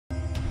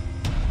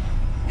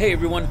Hey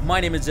everyone,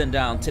 my name is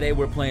Xendial. Today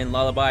we're playing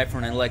Lullaby for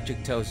an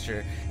electric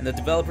toaster, and the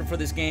developer for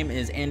this game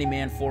is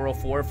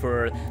Andyman404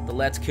 for the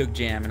Let's Cook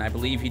Jam, and I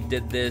believe he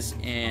did this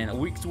in a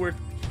week's worth.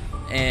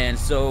 And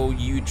so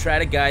you try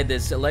to guide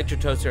this electric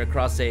toaster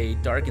across a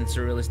dark and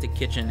surrealistic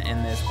kitchen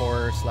in this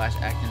horror /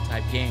 action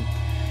type game.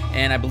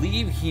 And I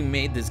believe he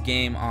made this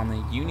game on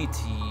the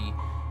Unity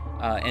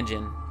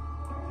engine.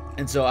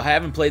 And so I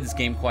haven't played this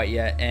game quite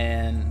yet,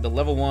 and the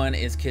level 1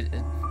 is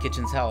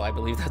Kitchen's Hell, I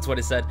believe that's what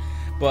it said.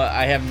 But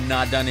I have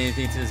not done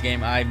anything to this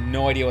game. I have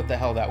no idea what the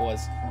hell that was.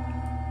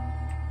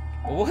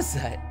 What was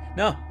that?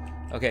 No.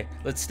 Okay,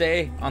 let's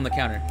stay on the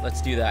counter.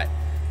 Let's do that,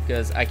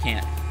 because I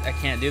can't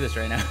do this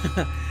right now.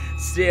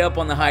 Stay up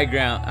on the high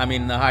ground. I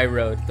mean the high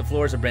road. The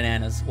floors are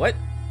bananas. What?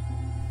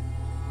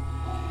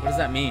 What does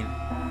that mean?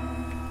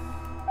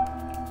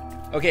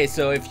 Okay,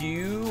 so if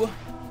you...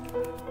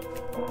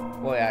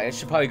 Well, yeah, I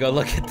should probably go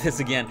look at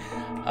this again.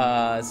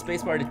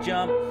 Spacebar to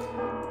jump.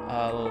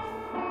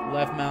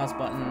 Left mouse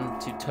button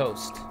to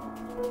toast.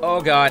 Oh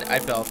god, I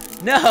fell.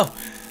 No!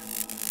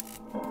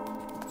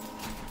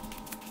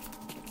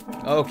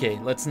 Okay,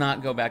 let's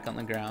not go back on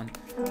the ground.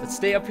 Let's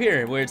stay up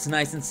here where it's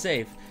nice and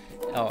safe.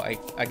 Oh, I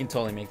can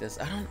totally make this.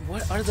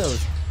 What are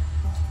those?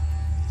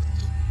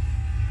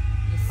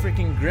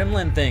 Freaking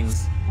gremlin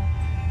things.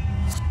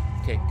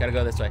 Okay, gotta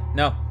go this way.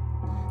 No.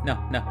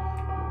 No, no.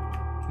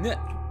 No!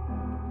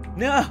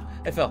 No!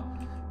 I fell.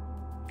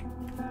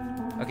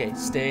 Okay,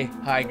 stay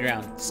high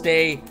ground.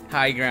 Stay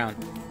high ground.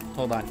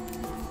 Hold on.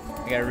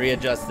 I gotta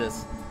readjust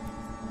this.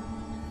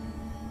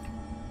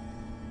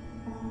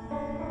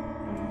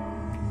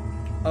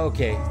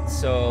 Okay,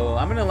 so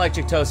I'm an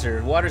electric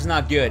toaster. Water's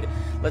not good.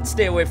 Let's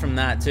stay away from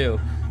that too.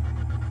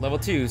 Level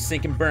 2,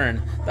 sink and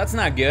burn. That's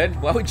not good.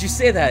 Why would you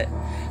say that?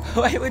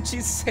 Why would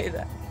you say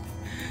that?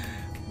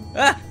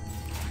 Ah!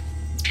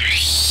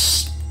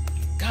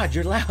 God,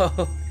 you're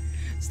loud.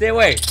 Stay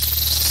away.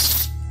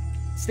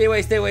 Stay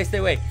away, stay away, stay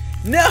away.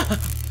 No!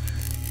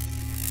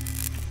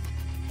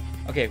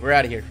 Okay, we're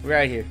out of here. We're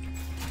out of here.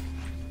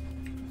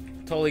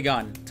 Totally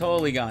gone.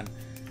 Totally gone.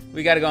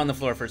 We gotta go on the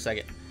floor for a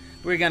second.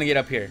 We're gonna get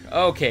up here.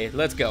 Okay,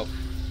 let's go.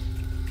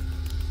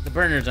 The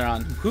burners are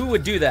on. Who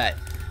would do that?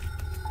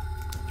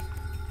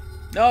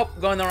 Nope,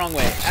 going the wrong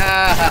way.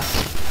 Ah!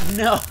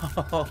 No!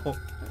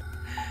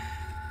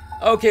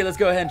 Okay, let's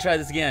go ahead and try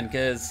this again,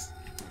 because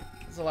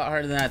it's a lot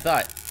harder than I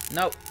thought.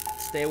 Nope.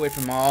 Stay away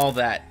from all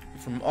that.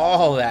 From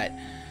all that.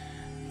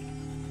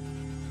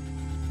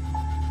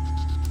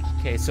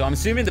 Okay, so I'm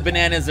assuming the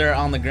bananas are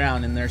on the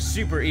ground, and they're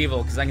super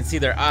evil because I can see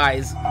their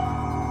eyes.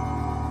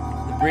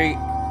 The very,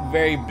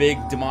 very big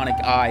demonic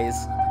eyes.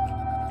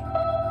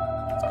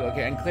 Let's go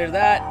here and clear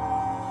that.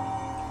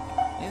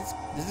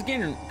 This is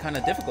getting kind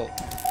of difficult.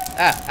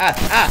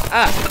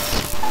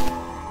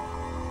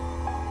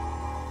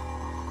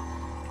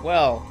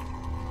 Well.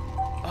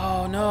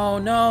 Oh, no,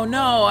 no,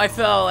 no. I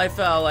fell. I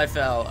fell. I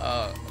fell.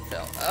 I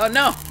fell. Oh,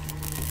 no.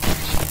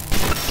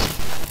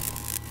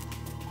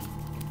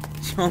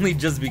 Only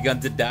just begun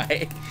to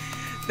die.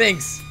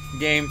 Thanks,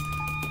 game.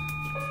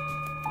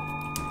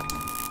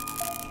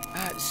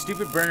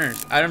 Stupid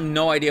burners. I have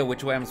no idea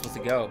which way I'm supposed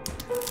to go.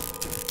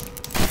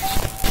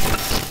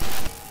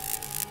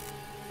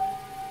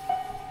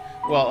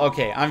 Well,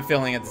 okay, I'm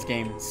failing at this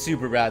game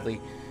super badly.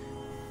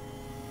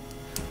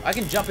 I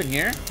can jump in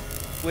here,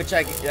 which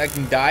I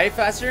can die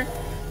faster.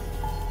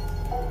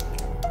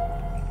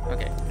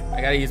 Okay, I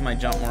gotta use my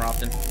jump more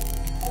often.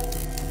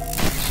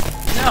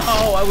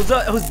 No, I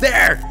was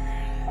there.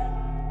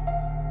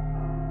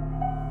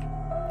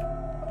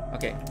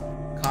 Okay,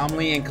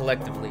 calmly and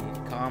collectively.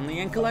 Calmly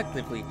and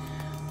collectively.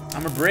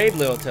 I'm a brave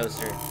little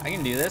toaster. I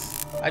can do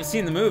this. I've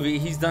seen the movie.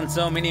 He's done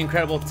so many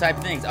incredible type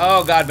of things.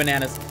 Oh god,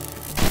 bananas.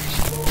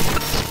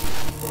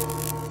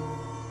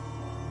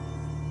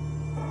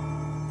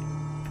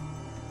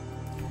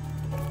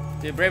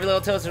 Dude, Brave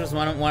Little Toaster was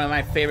one of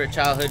my favorite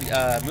childhood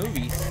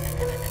movies.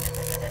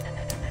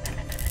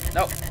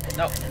 No,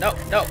 no, no,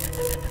 no.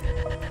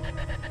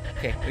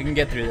 Okay, we can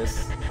get through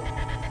this.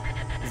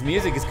 His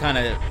music is kind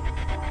of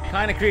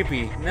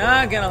creepy.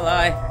 Not gonna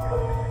lie.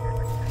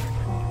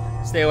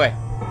 Stay away.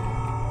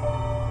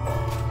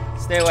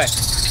 Stay away.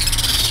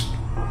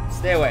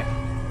 Stay away.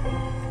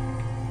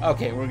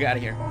 Okay, we're out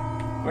of here.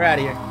 We're out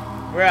of here.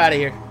 We're out of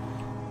here.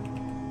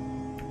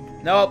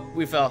 Nope,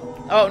 we fell.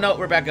 Oh, no,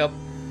 we're back up.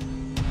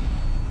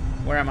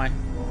 Where am I?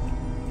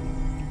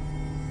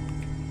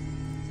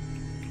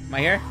 Am I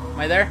here? Am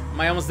I there?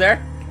 Am I almost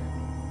there?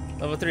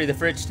 Level 3, the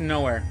fridge to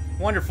nowhere.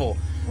 Wonderful.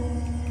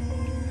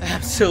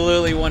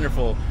 Absolutely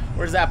wonderful.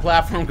 Where's that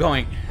platform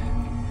going?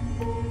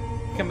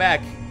 Come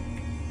back.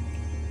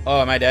 Oh,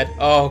 am I dead?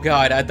 Oh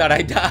god, I thought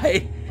I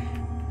died.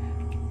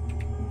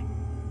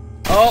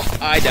 Oh,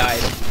 I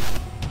died.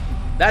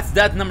 That's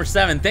death number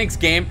 7. Thanks,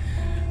 game.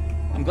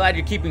 I'm glad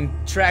you're keeping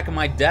track of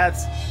my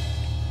deaths.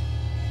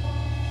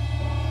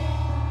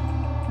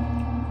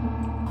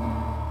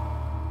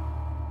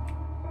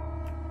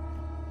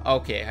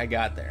 Okay, I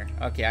got there.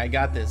 Okay, I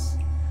got this.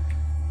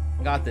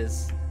 Got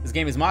this. This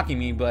game is mocking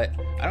me, but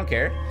I don't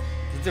care.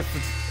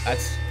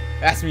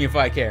 Ask me if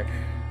I care.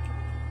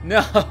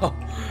 No!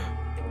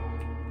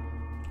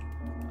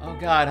 Oh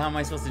god, how am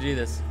I supposed to do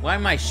this? Why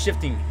am I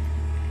shifting?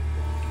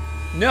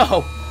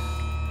 No!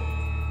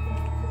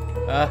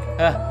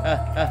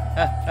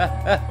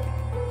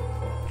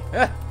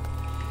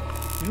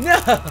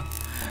 No!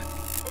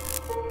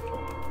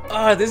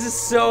 Oh, this is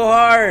so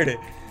hard!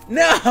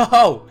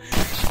 No!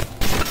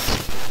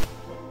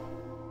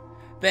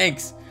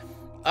 Thanks.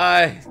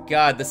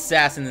 God, the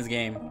sass in this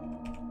game.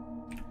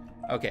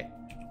 Okay.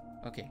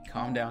 Okay,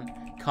 calm down.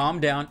 Calm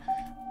down.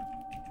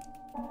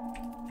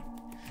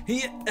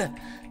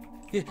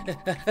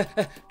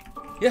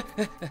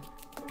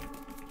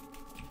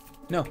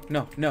 No,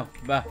 no, no.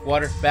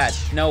 Water, bad.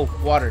 No,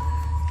 water.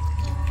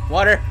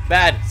 Water,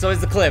 bad. So is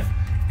the cliff.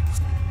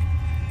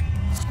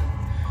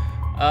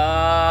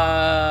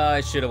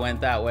 I should have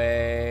went that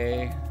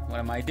way. What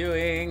am I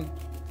doing?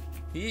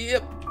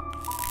 Yep.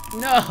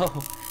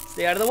 No.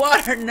 Stay out of the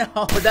water.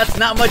 No, that's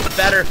not much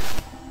better.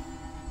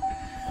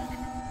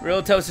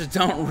 Real toasters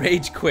don't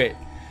rage quit.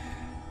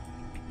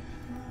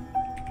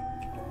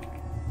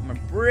 I'm a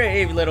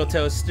brave little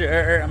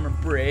toaster. I'm a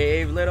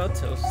brave little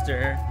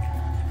toaster.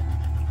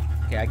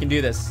 Okay, I can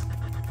do this.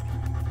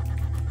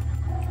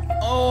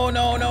 Oh,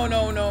 no, no,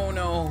 no, no,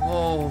 no.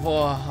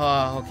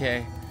 Oh,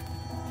 okay.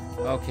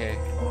 Okay.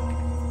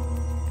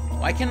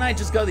 Why can't I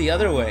just go the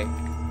other way?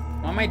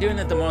 Why am I doing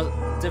it the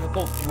most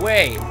difficult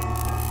way?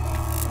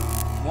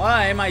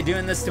 Why am I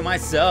doing this to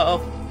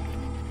myself?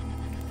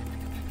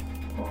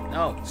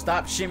 No,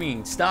 stop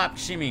shimmying. Stop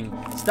shimmying.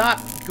 Stop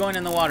going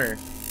in the water.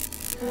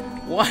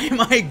 Why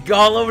am I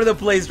all over the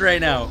place right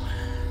now?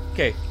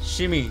 Okay,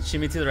 shimmy.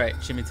 Shimmy to the right.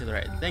 Shimmy to the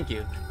right. Thank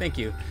you. Thank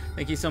you.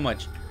 Thank you so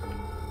much.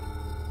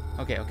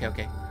 Okay, okay,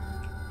 okay.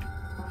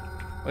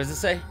 What does it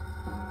say?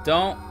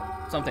 Don't...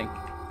 something.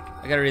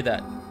 I gotta read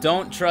that.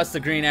 Don't trust the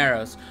green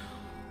arrows.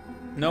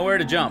 Nowhere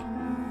to jump.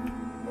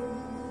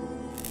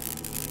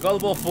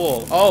 Gullible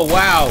fool. Oh,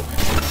 wow.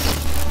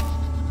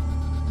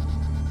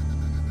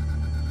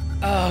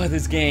 Oh,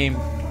 this game.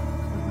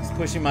 It's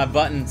pushing my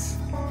buttons.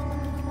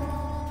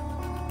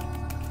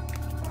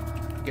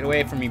 Get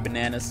away from me,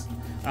 bananas.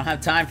 I don't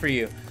have time for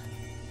you.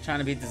 I'm trying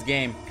to beat this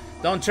game.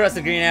 Don't trust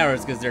the green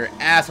arrows because they're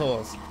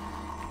assholes.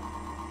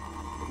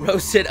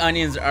 Roasted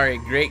onions are a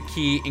great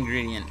key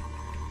ingredient.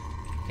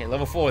 Okay,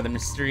 level 4, the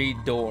mystery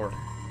door.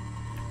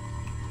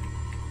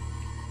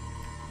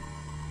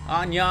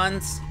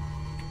 Onions.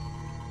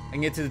 I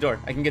can get to the door.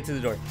 I can get to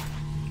the door.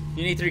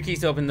 You need 3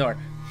 keys to open the door.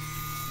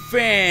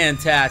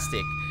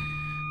 Fantastic.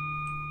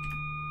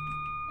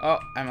 Oh,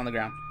 I'm on the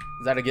ground.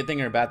 Is that a good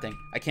thing or a bad thing?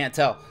 I can't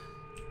tell.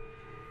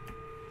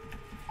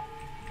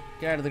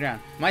 Get out of the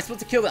ground. Am I supposed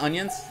to kill the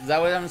onions? Is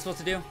that what I'm supposed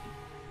to do?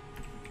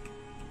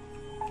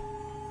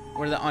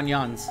 Where are the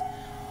onions?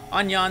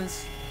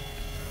 Onions.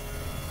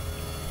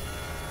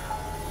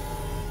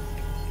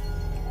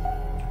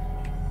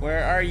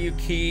 Where are you,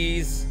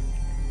 keys?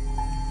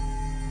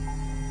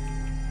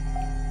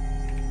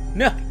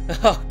 No!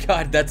 Oh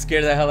god, that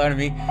scared the hell out of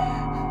me.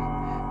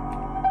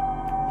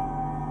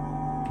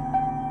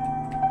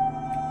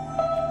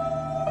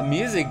 The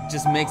music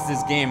just makes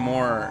this game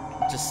more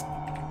just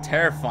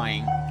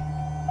terrifying.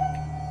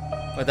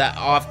 With that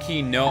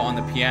off-key note on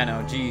the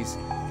piano, jeez.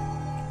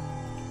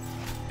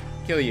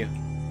 Kill you.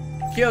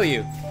 Kill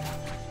you.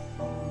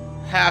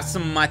 Have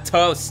some of my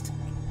toast.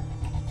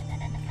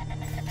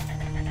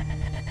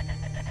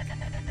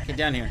 Get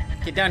down here.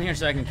 Get down here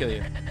so I can kill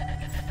you.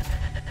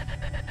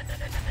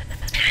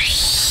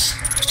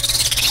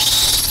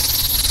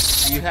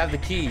 You have the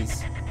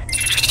keys.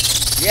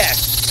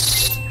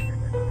 Yes.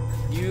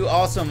 You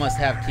also must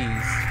have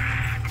keys.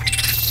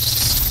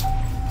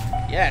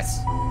 Yes.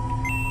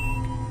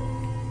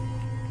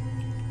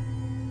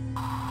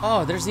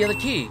 Oh, there's the other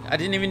key. I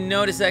didn't even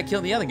notice that I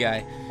killed the other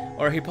guy.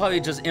 Or he probably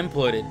just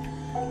imploded.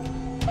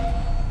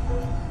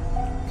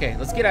 Okay,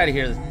 let's get out of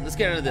here. Let's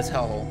get out of this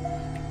hellhole.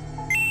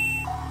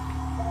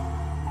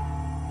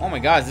 Oh my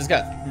god, this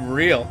got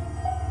real.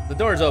 The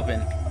door's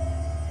open.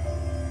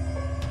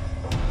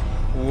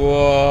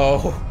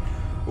 Whoa.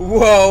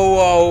 Whoa,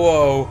 whoa,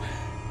 whoa.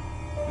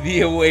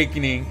 The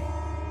awakening.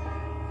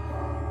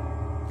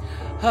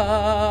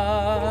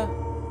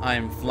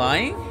 I'm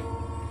flying?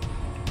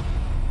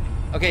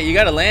 Okay, you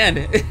gotta land.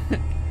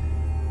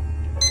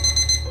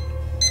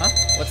 Huh?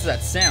 What's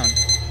that sound?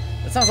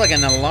 That sounds like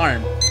an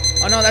alarm.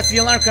 Oh no, that's the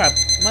alarm clock.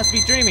 Must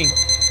be dreaming.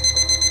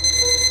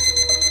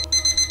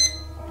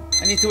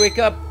 I need to wake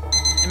up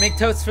and make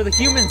toast for the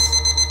humans.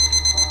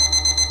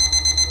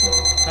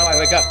 How do I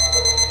wake up?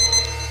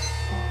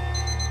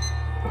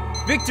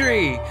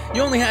 Victory!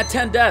 You only had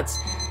 10 deaths.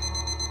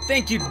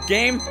 Thank you,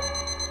 game.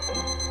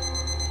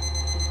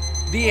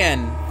 The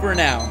end, for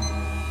now.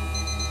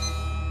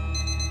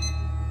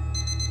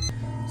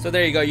 So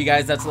there you go, you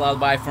guys. That's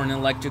Lullaby for an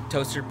electric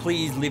toaster.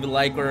 Please leave a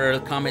like or a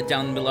comment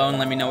down below and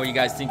let me know what you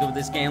guys think of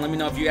this game. Let me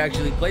know if you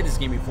actually played this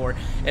game before.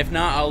 If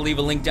not, I'll leave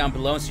a link down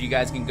below so you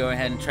guys can go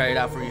ahead and try it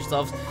out for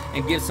yourselves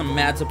and give some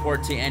mad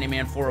support to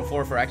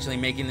Andyman404 for actually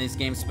making this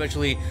game,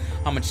 especially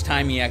how much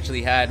time he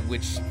actually had,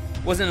 which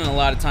wasn't a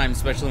lot of time,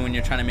 especially when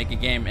you're trying to make a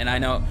game. And I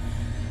know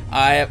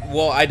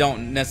Well, I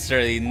don't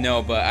necessarily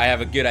know, but I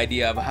have a good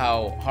idea of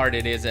how hard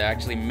it is to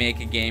actually make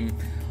a game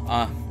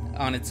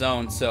on its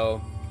own.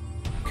 So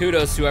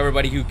kudos to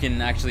everybody who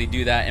can actually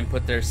do that and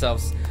put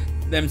themselves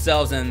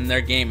and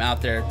their game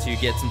out there to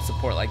get some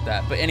support like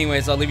that. But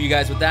anyways, I'll leave you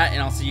guys with that,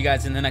 and I'll see you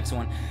guys in the next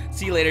one.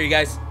 See you later, you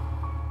guys.